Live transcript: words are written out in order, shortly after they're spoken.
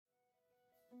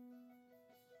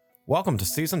Welcome to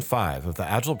Season 5 of the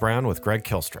Agile Brand with Greg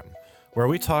Kihlstrom, where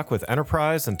we talk with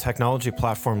enterprise and technology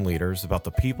platform leaders about the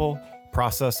people,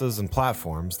 processes, and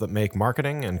platforms that make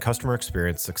marketing and customer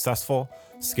experience successful,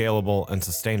 scalable, and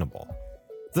sustainable.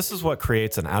 This is what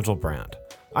creates an Agile brand.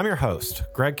 I'm your host,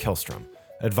 Greg Kihlstrom,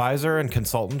 advisor and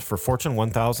consultant for Fortune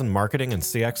 1000 marketing and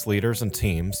CX leaders and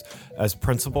teams as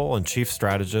principal and chief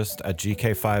strategist at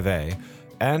GK5A,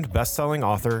 and best-selling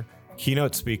author,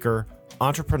 keynote speaker,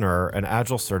 entrepreneur, and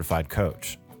Agile certified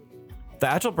coach. The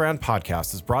Agile Brand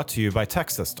podcast is brought to you by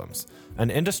TEKsystems, an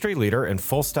industry leader in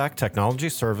full-stack technology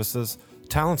services,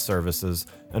 talent services,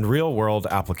 and real-world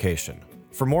application.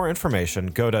 For more information,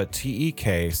 go to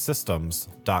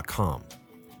teksystems.com.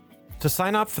 To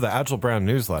sign up for the Agile Brand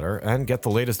newsletter and get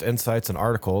the latest insights and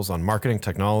articles on marketing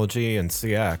technology and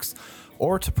CX,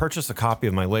 or to purchase a copy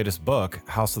of my latest book,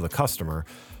 House of the Customer,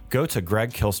 go to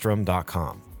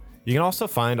gregkihlstrom.com. You can also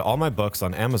find all my books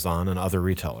on Amazon and other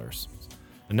retailers.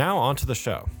 And now on to the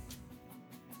show.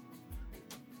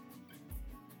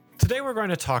 Today we're going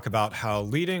to talk about how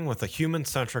leading with a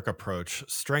human-centric approach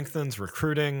strengthens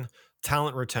recruiting,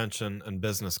 talent retention, and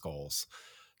business goals.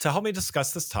 To help me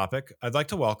discuss this topic, I'd like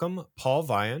to welcome Paul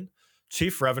Vian,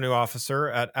 Chief Revenue Officer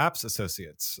at Apps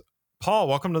Associates. Paul,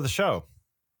 welcome to the show.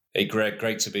 Hey, Greg,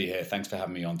 great to be here. Thanks for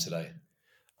having me on today.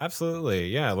 Absolutely.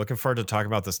 Yeah, looking forward to talking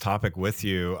about this topic with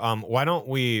you. Why don't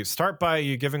we start by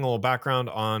you giving a little background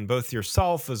on both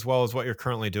yourself as well as what you're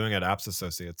currently doing at Apps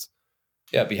Associates?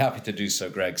 Yeah, I'd be happy to do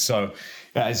so, Greg. So,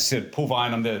 as I said, Paul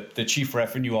Vian, I'm the Chief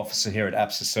Revenue Officer here at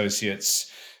Apps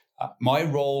Associates. My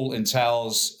role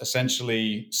entails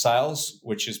essentially sales,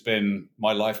 which has been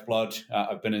my lifeblood.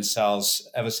 I've been in sales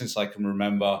ever since I can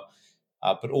remember,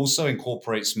 but also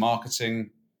incorporates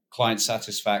marketing, client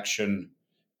satisfaction,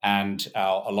 and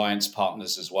our alliance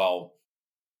partners as well.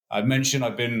 I mentioned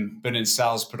I've been in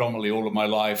sales predominantly all of my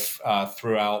life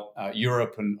throughout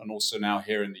Europe and also now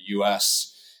here in the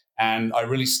US. And I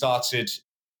really started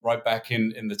right back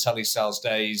in the telesales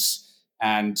days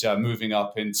and moving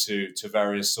up into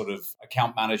various sort of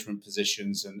account management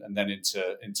positions and then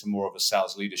into more of a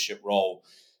sales leadership role.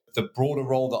 The broader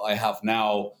role that I have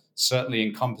now certainly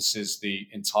encompasses the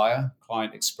entire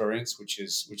client experience, which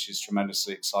is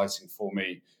tremendously exciting for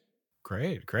me.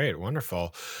 Great,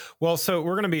 wonderful. Well, so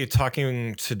we're going to be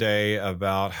talking today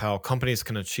about how companies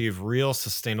can achieve real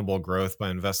sustainable growth by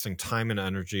investing time and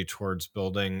energy towards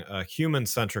building a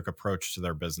human-centric approach to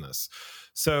their business.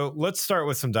 So let's start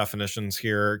with some definitions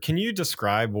here. Can you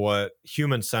describe what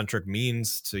human-centric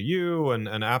means to you and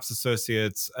Apps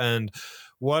Associates, and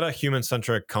what a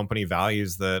human-centric company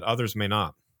values that others may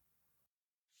not?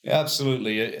 Yeah,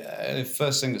 absolutely. The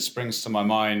first thing that springs to my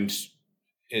mind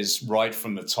is right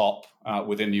from the top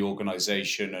within the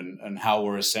organization and how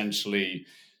we're essentially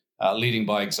leading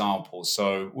by example.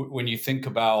 So when you think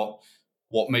about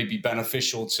what may be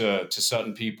beneficial to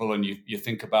certain people and you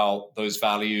think about those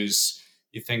values,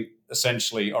 you think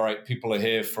essentially, all right, people are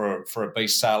here for a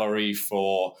base salary,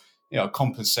 for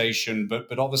compensation,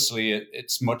 but obviously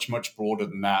it's much broader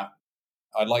than that.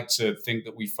 I'd like to think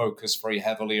that we focus very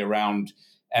heavily around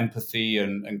empathy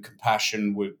and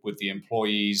compassion with the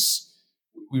employees.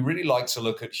 We really like to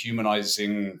look at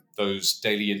humanizing those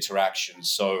daily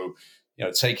interactions. So,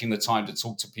 taking the time to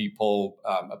talk to people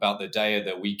about their day or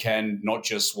their weekend, not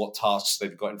just what tasks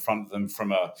they've got in front of them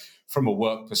from a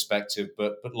work perspective,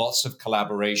 but lots of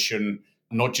collaboration,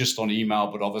 not just on email,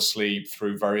 but obviously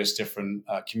through various different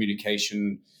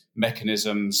communication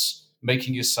mechanisms,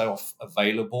 making yourself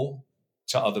available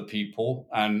to other people.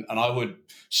 And I would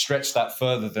stretch that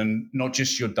further than not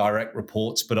just your direct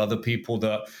reports, but other people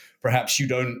that perhaps you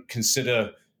don't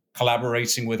consider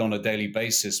collaborating with on a daily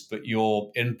basis, but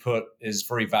your input is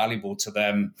very valuable to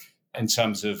them in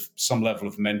terms of some level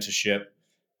of mentorship.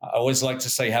 I always like to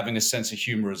say having a sense of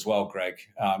humor as well, Greg.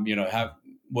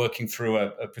 Working through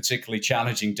a particularly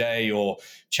challenging day or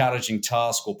challenging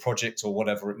task or project or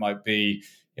whatever it might be,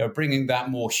 bringing that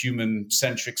more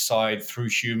human-centric side through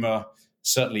humor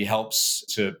certainly helps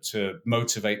to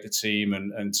motivate the team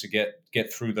and to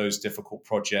get through those difficult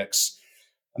projects.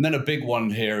 And then a big one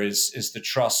here is the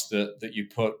trust that you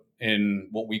put in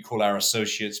what we call our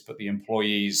associates, but the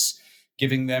employees,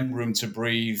 giving them room to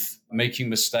breathe, making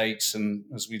mistakes, and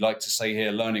as we like to say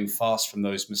here, learning fast from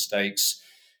those mistakes.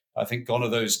 I think gone are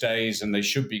those days, and they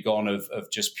should be gone, of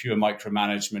just pure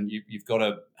micromanagement. You've got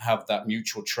to have that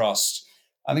mutual trust.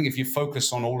 I think if you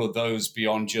focus on all of those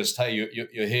beyond just, hey,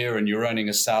 you're here and you're earning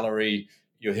a salary,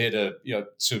 you're here to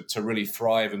really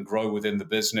thrive and grow within the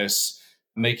business,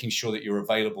 making sure that you're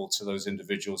available to those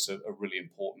individuals are really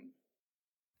important.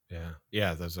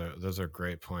 Yeah, those are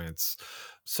great points.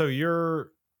 So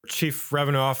you're Chief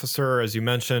Revenue Officer, as you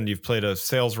mentioned, you've played a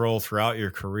sales role throughout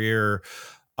your career.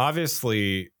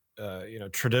 Obviously,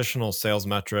 traditional sales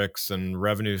metrics and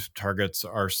revenue targets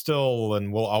are still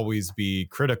and will always be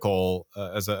critical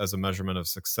as a measurement of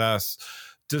success.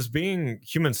 Does being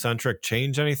human centric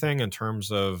change anything in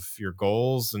terms of your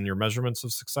goals and your measurements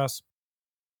of success?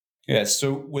 Yeah,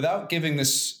 so without giving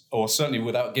this, or certainly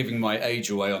without giving my age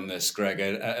away on this, Greg,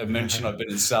 I mentioned I've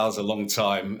been in sales a long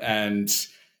time, and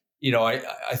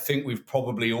I think we've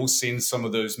probably all seen some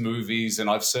of those movies, and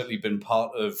I've certainly been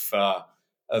part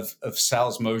of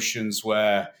sales motions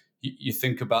where you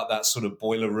think about that sort of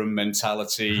boiler room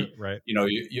mentality. Right.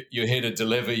 You're here to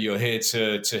deliver, you're here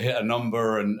to hit a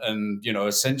number, and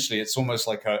essentially it's almost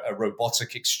like a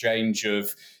robotic exchange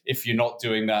of, if you're not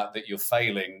doing that, that you're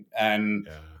failing. And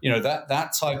Yeah.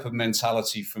 that type of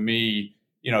mentality for me,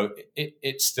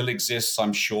 it still exists,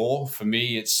 I'm sure. For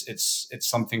me, it's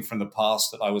something from the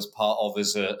past that I was part of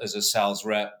as a sales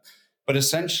rep. But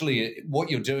essentially, what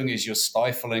you're doing is you're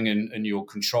stifling and you're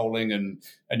controlling and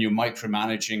you're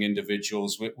micromanaging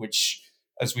individuals, which,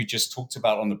 as we just talked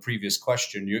about on the previous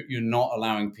question, you're not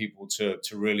allowing people to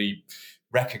really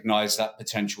recognize that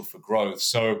potential for growth.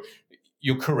 So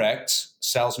you're correct.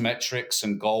 Sales metrics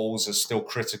and goals are still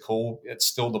critical. It's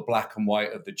still the black and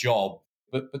white of the job,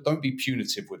 but don't be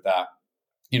punitive with that.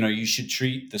 You should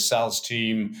treat the sales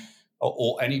team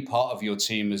or any part of your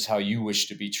team as how you wish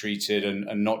to be treated,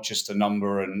 and not just a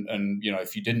number. And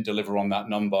if you didn't deliver on that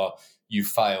number, you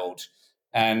failed.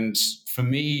 And for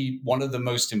me, one of the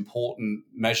most important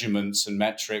measurements and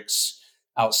metrics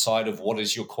outside of what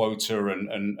is your quota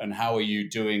and how are you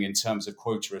doing in terms of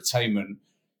quota attainment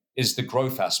is the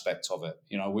growth aspect of it.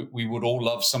 We would all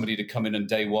love somebody to come in on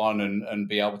day one and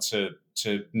be able to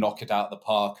knock it out of the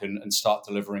park and start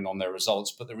delivering on their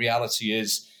results. But the reality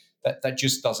is that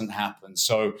just doesn't happen.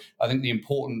 So I think the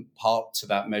important part to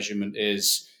that measurement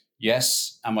is,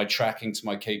 yes, am I tracking to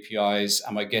my KPIs?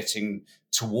 Am I getting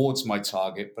towards my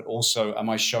target? But also, am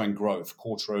I showing growth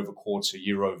quarter over quarter,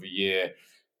 year over year?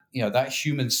 That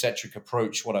human-centric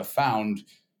approach, what I found,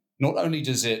 not only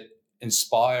does it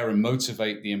inspire and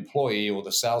motivate the employee or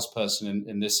the salesperson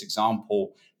in this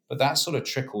example, but that sort of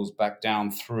trickles back down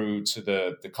through to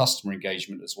the customer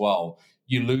engagement as well.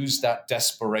 You lose that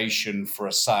desperation for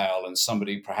a sale and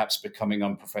somebody perhaps becoming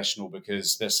unprofessional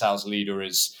because their sales leader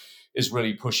is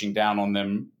really pushing down on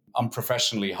them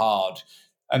unprofessionally hard.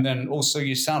 And then also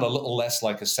you sound a little less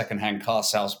like a secondhand car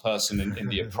salesperson in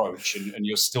the approach, and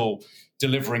you're still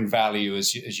delivering value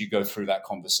as you go through that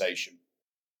conversation.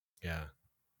 Yeah.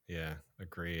 Yeah.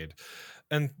 Agreed.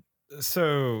 And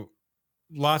so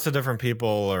lots of different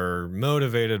people are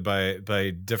motivated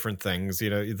by different things.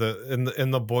 In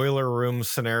the boiler room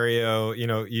scenario,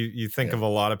 you think of a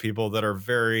lot of people that are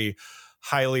very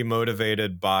highly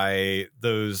motivated by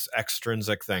those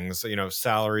extrinsic things,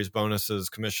 salaries, bonuses,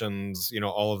 commissions,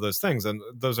 all of those things. And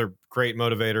those are great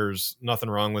motivators. Nothing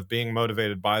wrong with being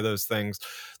motivated by those things.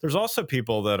 There's also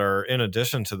people that are, in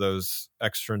addition to those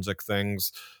extrinsic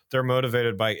things, they're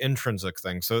motivated by intrinsic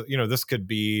things. So, this could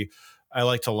be, I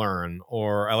like to learn,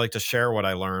 or I like to share what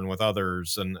I learn with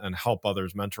others and help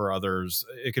others, mentor others.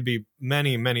 It could be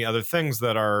many, many other things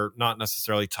that are not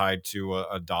necessarily tied to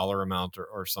a dollar amount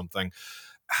or something.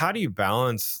 How do you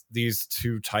balance these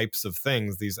two types of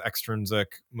things, these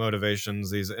extrinsic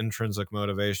motivations, these intrinsic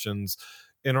motivations,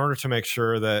 in order to make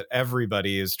sure that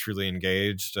everybody is truly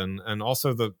engaged and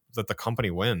also that the company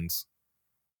wins?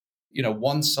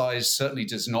 One size certainly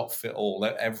does not fit all.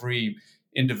 Every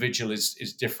individual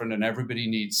is different, and everybody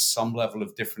needs some level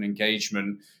of different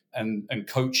engagement and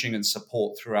coaching and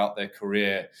support throughout their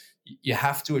career. You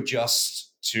have to adjust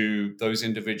to those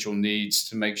individual needs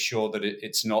to make sure that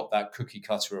it's not that cookie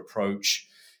cutter approach.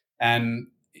 And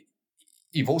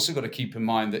you've also got to keep in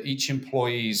mind that each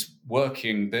employee's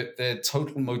working, that their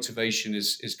total motivation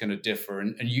is going to differ.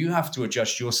 And you have to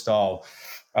adjust your style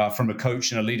from a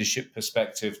coach and a leadership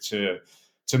perspective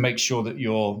to make sure that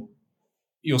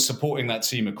you're supporting that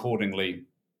team accordingly.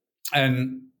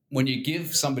 And when you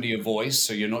give somebody a voice,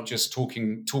 so you're not just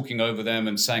talking over them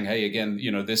and saying, hey, again,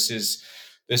 you're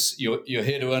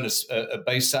here to earn a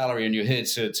base salary, and you're here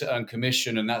to earn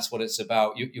commission, and that's what it's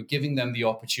about. You're giving them the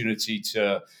opportunity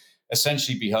to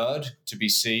essentially be heard, to be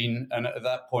seen. And at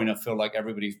that point, I feel like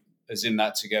everybody is in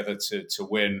that together to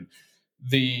win.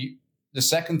 The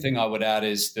second thing I would add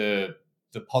is the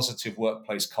positive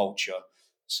workplace culture.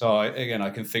 So I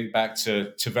can think back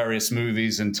to various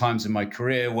movies and times in my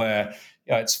career where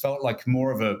it's felt like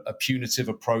more of a punitive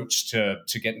approach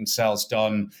to getting sales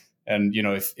done. And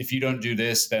if you don't do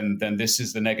this, then this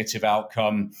is the negative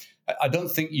outcome. I don't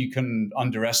think you can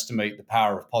underestimate the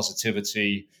power of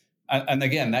positivity And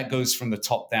again, that goes from the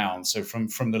top down. So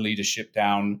from the leadership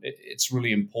down, it's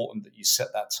really important that you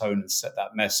set that tone and set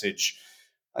that message.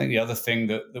 I think the other thing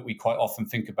that we quite often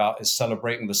think about is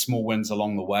celebrating the small wins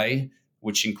along the way,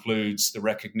 which includes the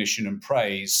recognition and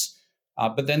praise,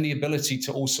 but then the ability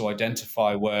to also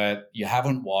identify where you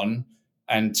haven't won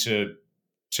and to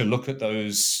look at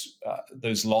those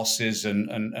losses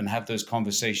and have those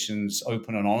conversations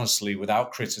open and honestly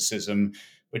without criticism,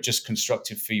 but just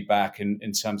constructive feedback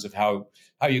in terms of how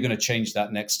you're going to change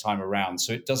that next time around.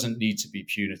 So it doesn't need to be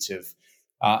punitive.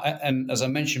 And as I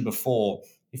mentioned before,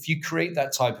 if you create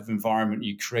that type of environment,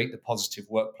 you create the positive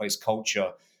workplace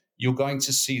culture, you're going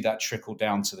to see that trickle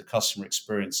down to the customer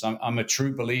experience. I'm a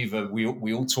true believer.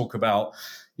 We all talk about,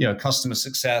 customer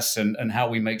success and how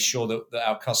we make sure that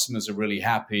our customers are really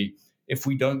happy. If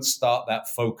we don't start that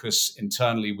focus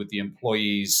internally with the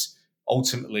employees,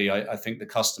 ultimately, I think the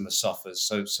customer suffers.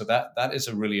 So that is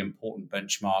a really important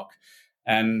benchmark.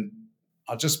 And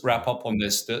I'll just wrap up on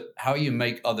this, that how you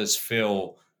make others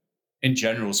feel in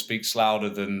general speaks louder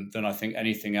than I think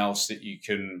anything else that you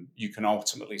can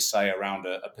ultimately say around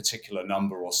a particular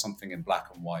number or something in black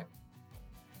and white.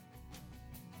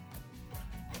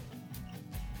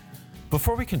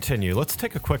 Before we continue, let's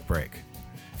take a quick break.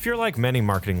 If you're like many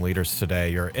marketing leaders today,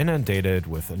 you're inundated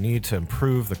with a need to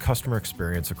improve the customer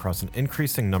experience across an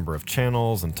increasing number of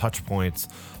channels and touch points,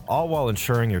 all while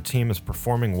ensuring your team is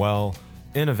performing well,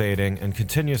 innovating, and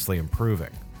continuously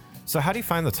improving. So how do you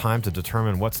find the time to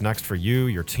determine what's next for you,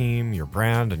 your team, your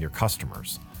brand, and your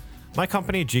customers? My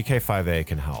company, GK5A,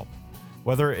 can help.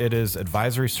 Whether it is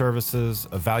advisory services,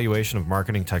 evaluation of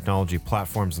marketing technology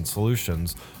platforms and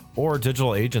solutions, or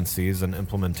digital agencies and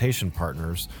implementation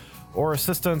partners, or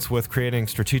assistance with creating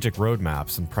strategic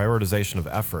roadmaps and prioritization of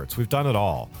efforts, we've done it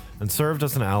all and served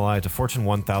as an ally to Fortune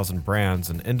 1000 brands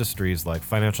in industries like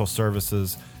financial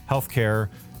services, healthcare,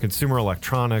 consumer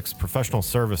electronics, professional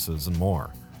services, and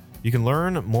more. You can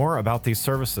learn more about these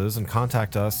services and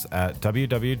contact us at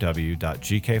www.gk5a.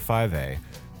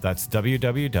 That's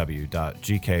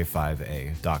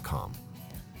www.gk5a.com.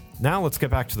 Now let's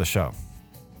get back to the show.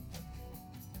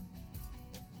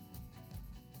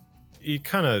 You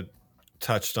kind of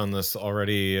touched on this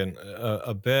already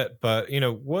a bit, but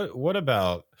what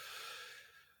about,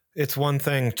 it's one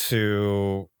thing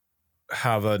to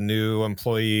have a new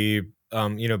employee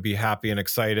be happy and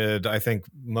excited. I think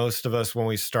most of us, when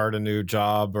we start a new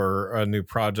job or a new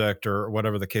project or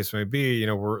whatever the case may be,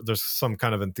 there's some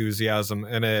kind of enthusiasm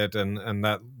in it, and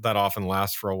that often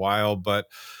lasts for a while. But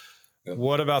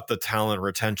what about the talent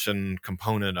retention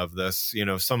component of this?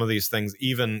 Some of these things,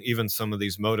 even some of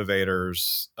these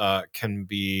motivators can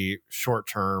be short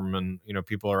term, and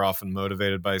people are often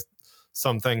motivated by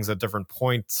some things at different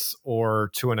points or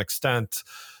to an extent.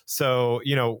 So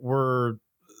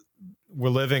we're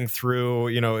living through,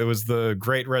 it was the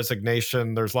Great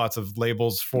Resignation. There's lots of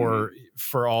labels for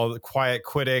all the quiet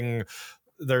quitting.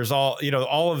 There's all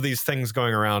of these things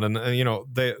going around, and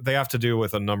they have to do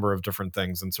with a number of different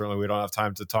things. And certainly we don't have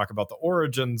time to talk about the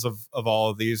origins of all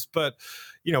of these, but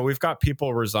we've got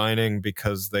people resigning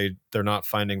because they're not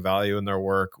finding value in their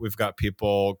work. We've got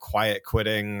people quiet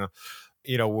quitting,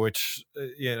 which,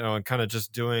 and kind of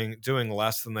just doing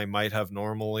less than they might have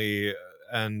normally.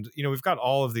 And, we've got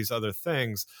all of these other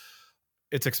things.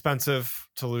 It's expensive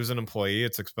to lose an employee.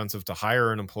 It's expensive to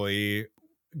hire an employee.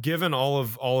 Given all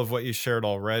of what you shared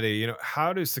already,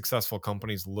 how do successful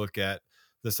companies look at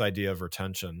this idea of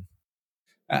retention?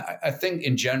 I think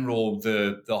in general,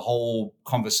 the whole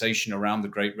conversation around the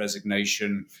Great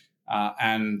Resignation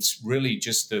and really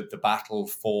just the battle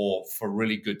for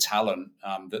really good talent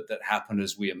that happened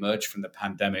as we emerged from the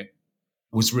pandemic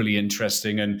was really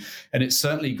interesting. And it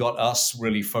certainly got us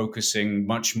really focusing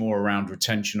much more around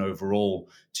retention overall,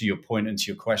 to your point and to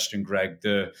your question, Greg.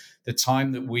 The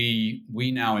time that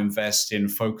we now invest in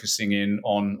focusing in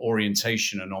on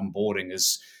orientation and onboarding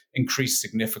has increased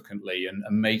significantly, and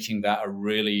making that a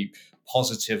really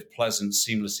positive, pleasant,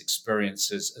 seamless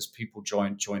experience as people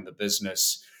join the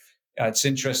business. It's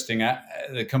interesting.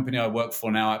 The company I work for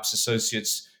now, Apps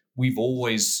Associates, we've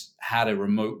always had a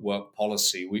remote work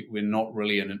policy. We're not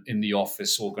really an in the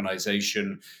office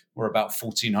organization. We're about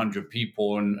 1,400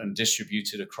 people and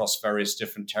distributed across various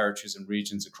different territories and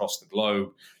regions across the globe.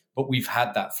 But we've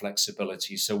had that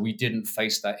flexibility. So we didn't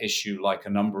face that issue like a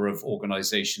number of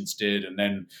organizations did, and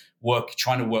then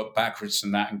trying to work backwards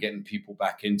from that and getting people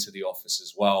back into the office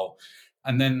as well.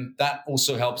 And then that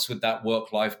also helps with that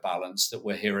work-life balance that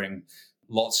we're hearing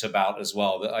lots about as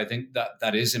well. That I think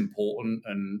that is important,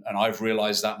 and I've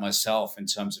realized that myself in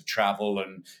terms of travel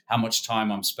and how much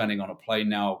time I'm spending on a plane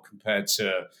now compared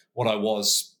to what I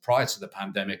was prior to the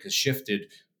pandemic has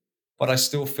shifted. but I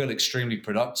still feel extremely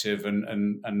productive,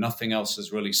 and nothing else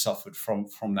has really suffered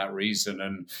from that reason.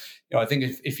 And I think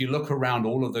if you look around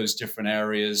all of those different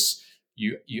areas,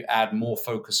 you add more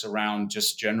focus around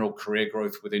just general career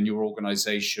growth within your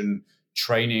organization,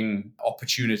 training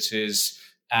opportunities,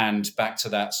 and back to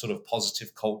that sort of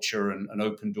positive culture and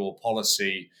open door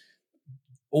policy.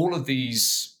 All of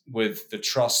these with the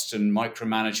trust and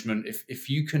micromanagement, if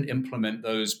you can implement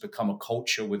those, become a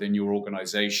culture within your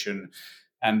organization,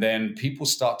 and then people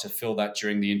start to feel that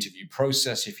during the interview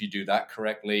process, if you do that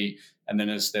correctly, and then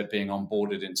as they're being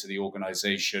onboarded into the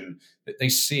organization, that they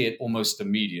see it almost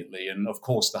immediately. And of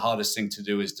course, the hardest thing to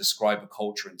do is describe a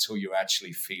culture until you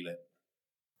actually feel it.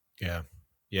 Yeah.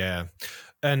 Yeah.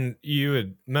 And you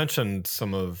had mentioned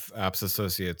some of Apps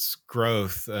Associates'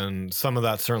 growth, and some of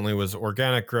that certainly was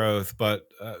organic growth, but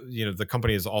the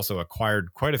company has also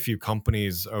acquired quite a few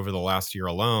companies over the last year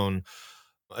alone,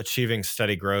 achieving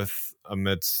steady growth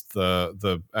amidst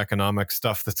the economic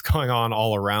stuff that's going on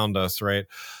all around us, right?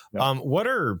 Yeah. What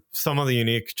are some of the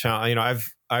unique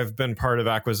I've been part of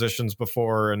acquisitions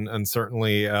before, and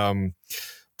certainly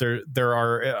there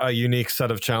are a unique set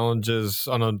of challenges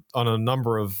on a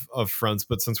number of fronts.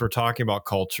 But since we're talking about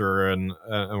culture and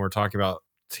we're talking about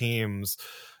teams,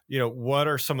 what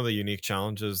are some of the unique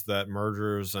challenges that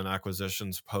mergers and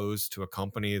acquisitions pose to a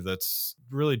company that's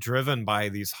really driven by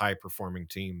these high performing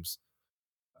teams?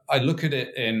 I look at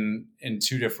it in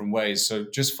two different ways. So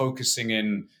just focusing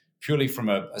in purely from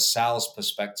a sales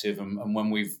perspective, and when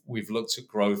we've looked at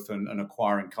growth and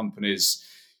acquiring companies,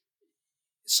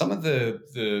 some of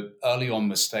the early on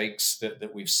mistakes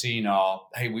that we've seen are,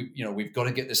 hey, we've got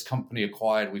to get this company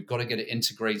acquired, we've got to get it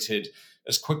integrated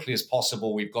as quickly as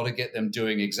possible, we've got to get them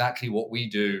doing exactly what we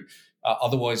do.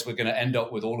 Otherwise, we're going to end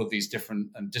up with all of these different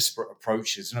and disparate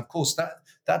approaches. And of course,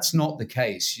 that's not the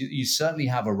case. You certainly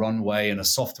have a runway and a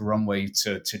softer runway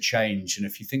to change. And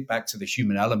if you think back to the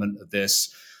human element of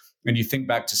this, and you think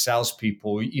back to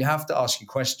salespeople, you have to ask your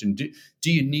question: Do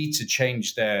you need to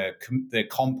change their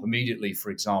comp immediately, for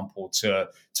example, to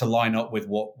line up with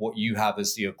what you have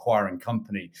as the acquiring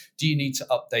company? Do you need to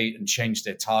update and change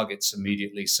their targets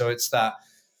immediately? So it's that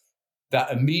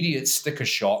immediate sticker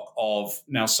shock of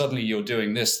now suddenly you're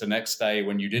doing this the next day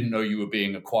when you didn't know you were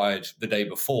being acquired the day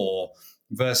before,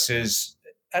 versus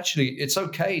actually it's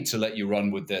okay to let you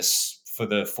run with this for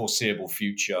the foreseeable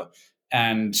future,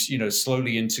 and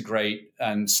slowly integrate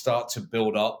and start to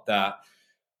build up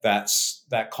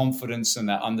that confidence and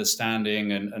that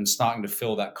understanding, and starting to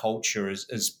feel that culture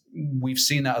as we've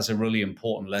seen that as a really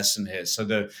important lesson here. So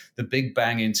the big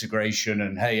bang integration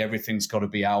and, hey, everything's got to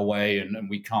be our way, and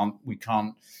we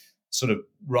can't sort of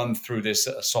run through this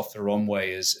at a softer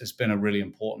runway has been a really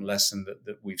important lesson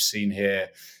that we've seen here.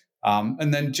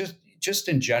 And then just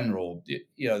in general,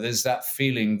 there's that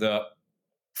feeling that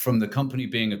from the company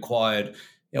being acquired,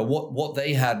 what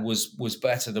they had was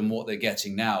better than what they're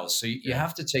getting now. So you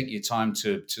have to take your time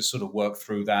to sort of work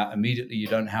through that. Immediately, you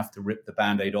don't have to rip the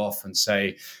Band-Aid off and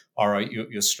say, all right,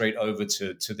 you're straight over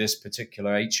to this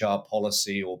particular HR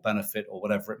policy or benefit or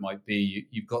whatever it might be.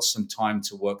 You've got some time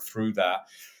to work through that.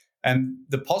 And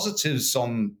the positives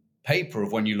on paper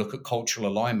of when you look at cultural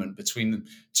alignment between the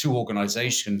two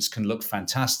organizations can look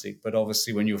fantastic. But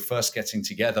obviously, when you're first getting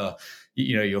together,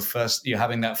 you're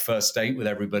having that first date with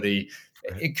everybody.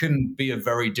 Right. It can be a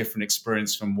very different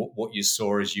experience from what you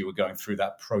saw as you were going through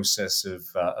that process of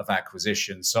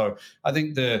acquisition. So I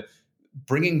think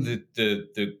bringing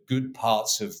the good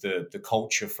parts of the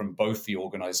culture from both the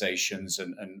organizations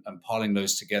and piling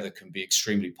those together can be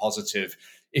extremely positive.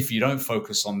 If you don't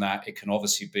focus on that, it can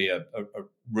obviously be a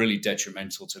really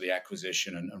detrimental to the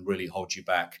acquisition and really hold you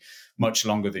back much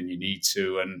longer than you need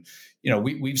to. And,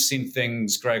 we've seen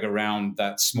things, Greg, around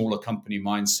that smaller company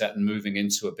mindset and moving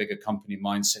into a bigger company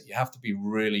mindset. You have to be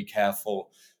really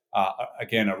careful,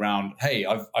 again, around, hey,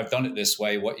 I've done it this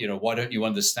way. Why don't you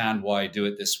understand why I do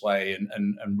it this way?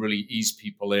 And really ease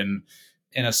people in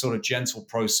a sort of gentle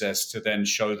process to then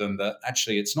show them that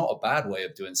actually it's not a bad way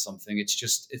of doing something.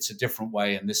 It's a different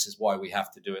way, and this is why we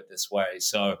have to do it this way.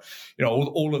 So,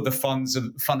 all of the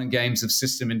fun and games of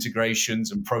system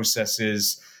integrations and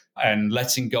processes, and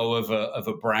letting go of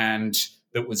a brand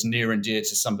that was near and dear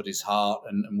to somebody's heart,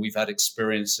 and we've had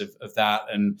experience of that,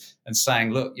 and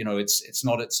saying, look,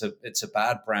 it's a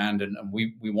bad brand, and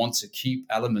we want to keep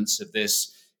elements of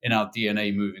this in our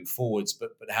DNA moving forwards, but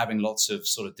having lots of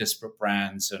sort of disparate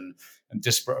brands and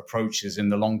disparate approaches in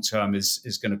the long term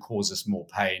is going to cause us more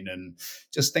pain. And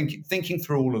just thinking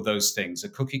through all of those things, a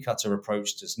cookie cutter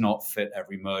approach does not fit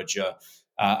every merger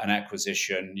and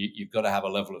acquisition. You've got to have a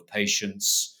level of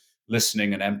patience,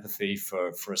 listening, and empathy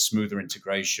for a smoother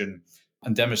integration.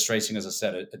 And demonstrating, as I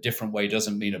said, a different way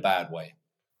doesn't mean a bad way.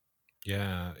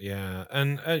 Yeah, yeah.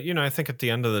 And, I think at the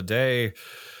end of the day,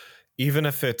 even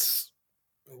if it's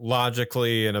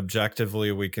logically and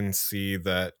objectively, we can see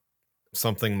that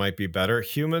something might be better.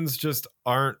 Humans just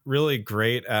aren't really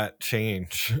great at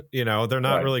change. They're not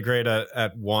Right. really great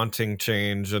at wanting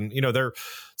change. And,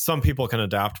 some people can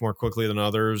adapt more quickly than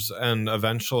others. And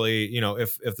eventually,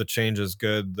 if the change is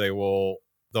good, they'll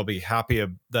be happy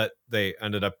that they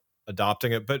ended up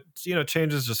adopting it. But,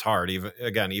 change is just hard,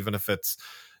 even if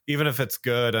it's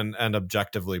good and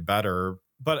objectively better.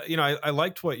 But, I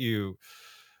liked what you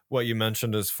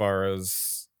mentioned as far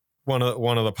as one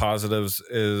of the positives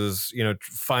is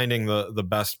finding the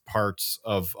best parts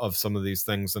of some of these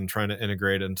things and trying to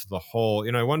integrate into the whole.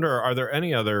 I wonder, are there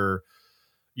any other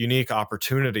unique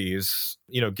opportunities,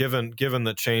 given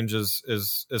that change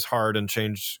is hard and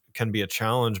change can be a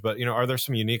challenge, but are there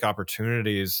some unique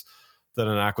opportunities that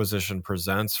an acquisition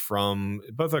presents from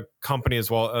both a company as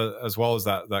well as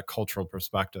that cultural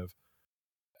perspective?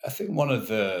 I think one of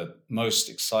the most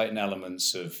exciting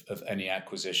elements of any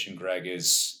acquisition, Greg,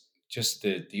 is just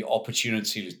the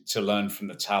opportunity to learn from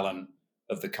the talent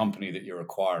of the company that you're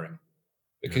acquiring.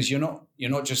 Yeah. Because you're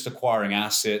not just acquiring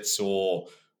assets or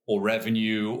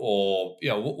revenue or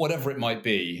whatever it might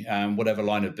be, whatever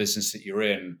line of business that you're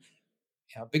in.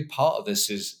 A big part of this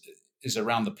is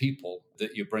around the people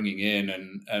that you're bringing in,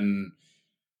 and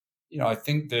I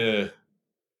think the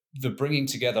bringing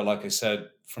together, like I said,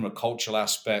 from a cultural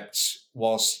aspect,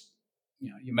 whilst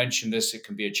you mentioned this, it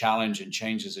can be a challenge, and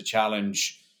change is a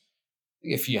challenge.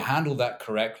 If you handle that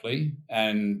correctly,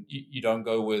 and you don't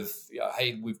go with,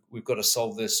 hey, we've got to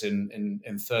solve this in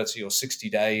 30 or 60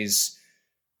 days,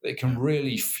 it can Yeah.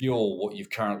 really fuel what you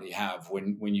currently have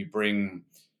when you bring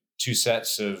two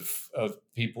sets of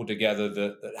people together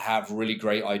that have really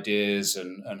great ideas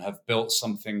and have built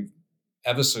something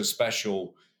ever so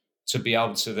special, to be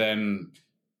able to then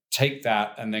take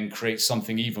that and then create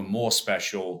something even more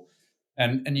special.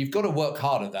 And you've got to work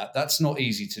hard at that. That's not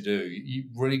easy to do. You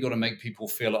really got to make people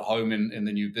feel at home in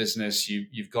the new business.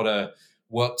 You've got to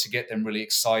work to get them really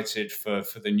excited for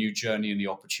the new journey and the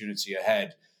opportunity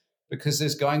ahead, because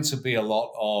there's going to be a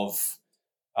lot of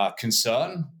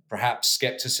concern, perhaps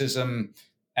skepticism,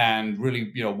 and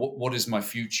really, what is my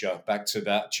future? Back to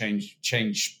that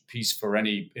change piece for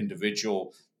any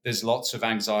individual. There's lots of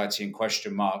anxiety and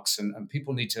question marks, and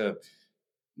people need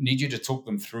you to talk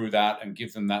them through that and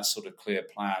give them that sort of clear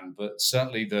plan. But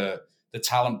certainly the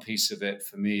talent piece of it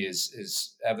for me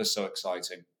is ever so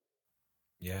exciting.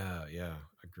 Yeah, yeah,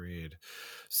 agreed.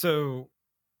 So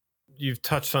you've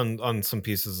touched on some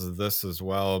pieces of this as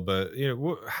well, but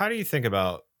how do you think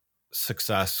about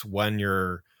success when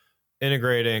you're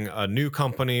integrating a new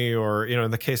company, or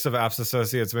in the case of Apps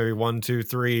Associates, maybe one, two,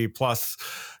 three plus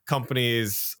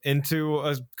companies into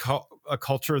a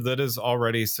culture that is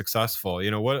already successful?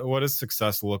 What does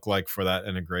success look like for that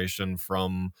integration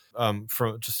from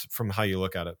how you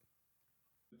look at it?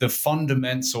 The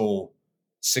fundamental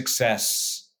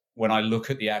success when I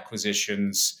look at the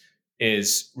acquisitions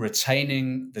is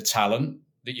retaining the talent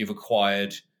that you've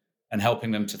acquired and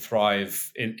helping them to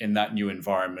thrive in that new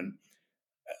environment.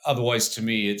 Otherwise, to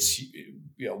me, it's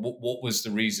what was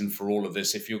the reason for all of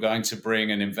this? If you're going to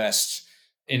bring and invest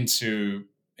into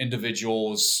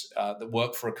individuals that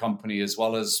work for a company, as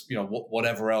well as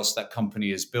whatever else that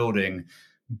company is building,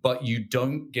 but you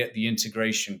don't get the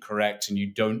integration correct and you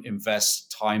don't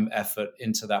invest time, effort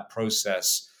into that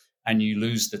process, and you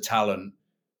lose the talent,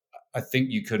 I think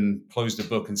you can close the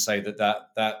book and say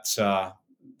that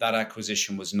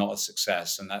acquisition was not a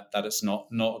success, and that it's not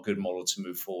a good model to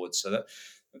move forward. So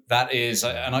that is,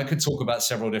 Yeah. and I could talk about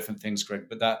several different things, Greg,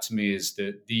 but that to me is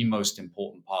the most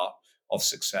important part of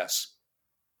success.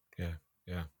 Yeah,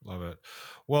 yeah, love it.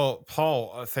 Well,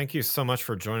 Paul, thank you so much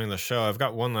for joining the show. I've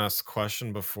got one last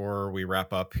question before we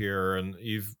wrap up here, and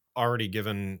you've already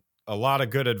given a lot of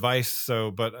good advice. So,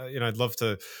 but I'd love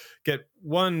to get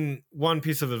one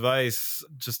piece of advice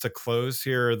just to close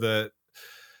here. That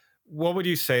what would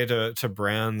you say to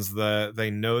brands that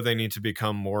they know they need to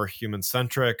become more human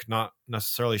centric, not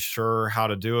necessarily sure how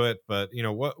to do it, but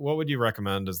what would you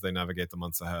recommend as they navigate the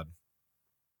months ahead?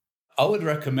 I would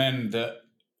recommend that,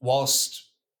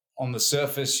 whilst on the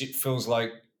surface it feels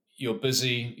like you're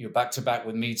busy, you're back to back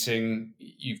with meeting,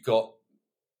 you've got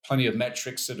plenty of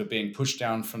metrics that are being pushed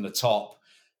down from the top,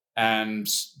 and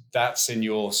that's in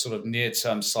your sort of near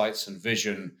term sights and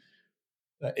vision.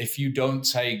 If you don't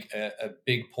take a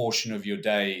big portion of your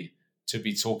day to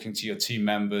be talking to your team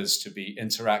members, to be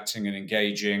interacting and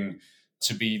engaging,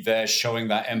 to be there showing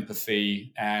that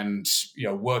empathy and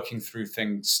working through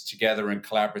things together and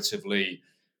collaboratively,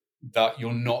 that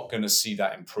you're not going to see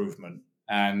that improvement.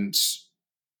 And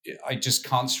I just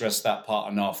can't stress that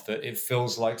part enough, that it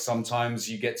feels like sometimes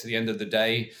you get to the end of the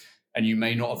day and you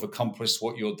may not have accomplished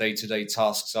what your day-to-day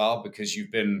tasks are because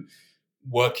you've been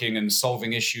working and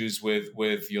solving issues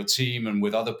with your team and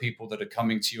with other people that are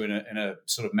coming to you in a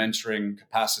sort of mentoring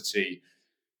capacity.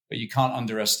 But you can't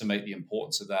underestimate the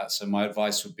importance of that. So my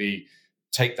advice would be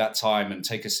take that time and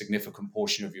take a significant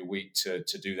portion of your week to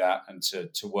do that and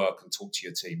to work and talk to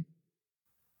your team.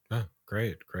 Yeah,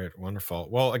 great, wonderful.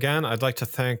 Well, again, I'd like to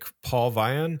thank Paul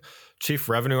Vian, Chief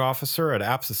Revenue Officer at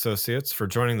Apps Associates, for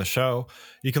joining the show.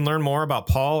 You can learn more about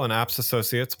Paul and Apps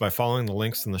Associates by following the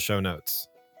links in the show notes.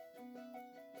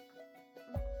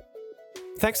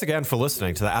 Thanks again for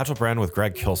listening to the Agile Brand with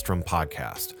Greg Kihlstrom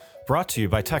podcast, brought to you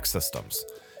by Tech Systems.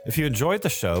 If you enjoyed the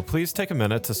show, please take a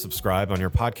minute to subscribe on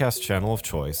your podcast channel of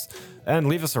choice and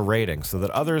leave us a rating so that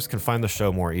others can find the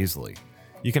show more easily.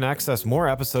 You can access more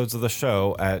episodes of the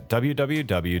show at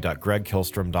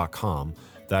www.gregkihlstrom.com.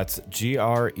 That's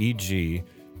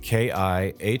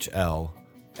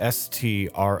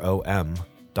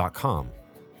GREGKIHLSTROM.com.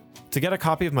 To get a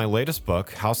copy of my latest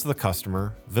book, House of the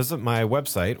Customer, visit my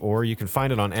website, or you can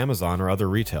find it on Amazon or other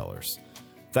retailers.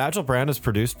 The Agile Brand is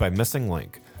produced by Missing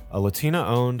Link, a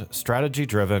Latina-owned,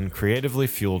 strategy-driven, creatively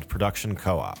fueled production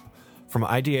co-op. From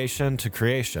ideation to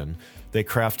creation, they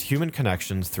craft human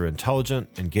connections through intelligent,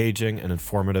 engaging, and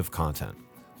informative content.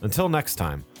 Until next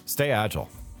time, stay agile.